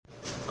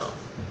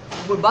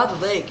We're by the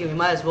lake and we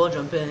might as well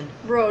jump in.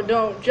 Bro,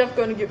 don't. Jeff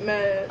gonna get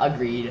mad.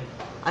 Agreed.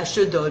 I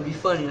should though, it'd be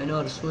funny. I know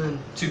how to swim.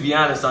 To be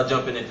honest, I'll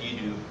jump in if you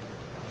do.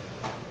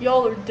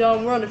 Y'all are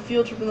dumb. We're on a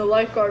field trip in the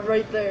lifeguard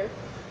right there.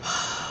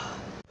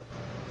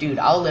 Dude,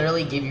 I'll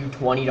literally give you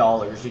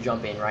 $20 to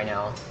jump in right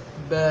now.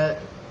 Bet.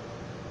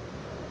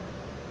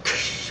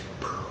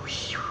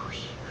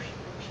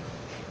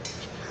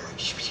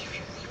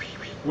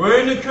 We're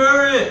in the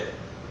current.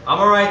 I'm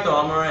alright though,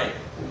 I'm alright.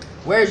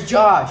 Where's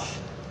Josh?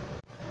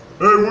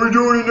 Hey, what you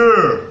doing in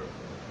there?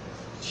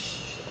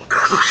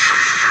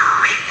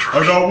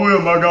 I got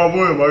William.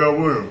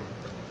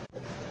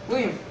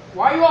 William,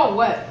 why are you all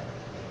wet?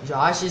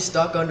 Josh is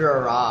stuck under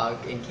a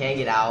rock and can't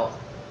get out.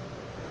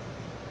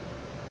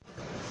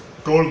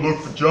 Go look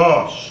for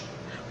Josh.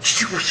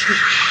 It's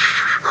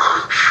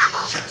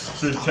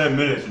been 10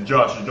 minutes and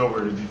Josh is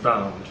nowhere to be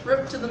found.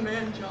 Rip to the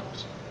man,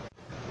 Josh.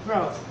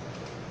 Bro,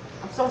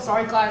 I'm so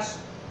sorry, class.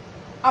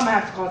 I'm gonna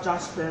have to call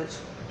Josh's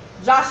parents.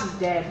 Josh is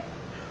dead.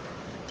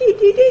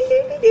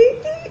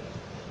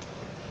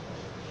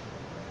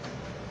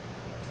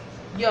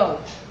 Yo,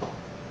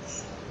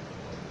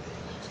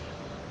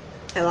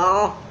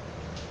 Hello?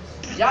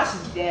 Josh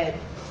is dead.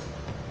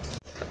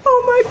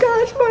 Oh my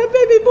gosh, my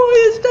baby boy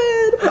is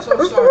dead! I'm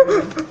so sorry,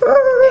 man.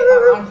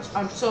 Hey,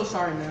 I'm so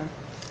sorry, man.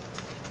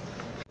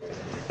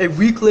 A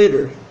week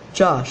later,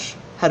 Josh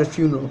had a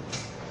funeral.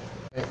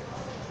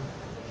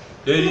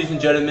 Ladies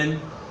and gentlemen,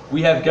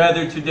 we have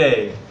gathered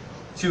today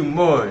to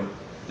mourn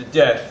the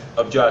death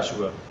of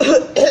Joshua.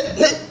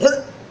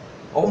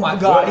 Oh my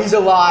God, he's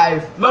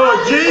alive.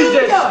 Lord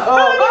Jesus!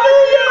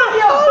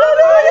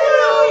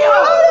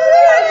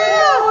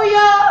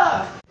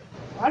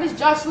 Why does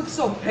Josh look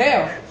so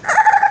pale?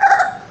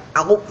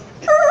 Ow.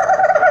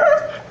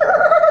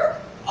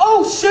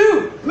 Oh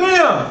shoot!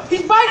 Liam!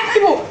 He's biting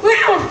people!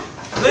 Liam!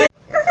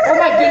 Oh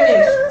my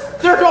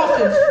goodness! They're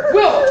dolphins!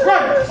 Will,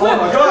 run! Oh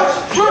my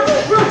gosh! Run!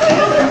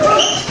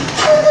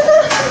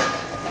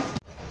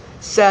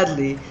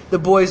 Sadly, the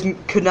boys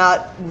could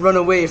not run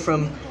away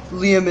from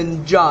Liam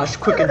and Josh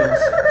quick enough.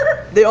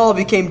 They all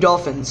became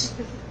dolphins.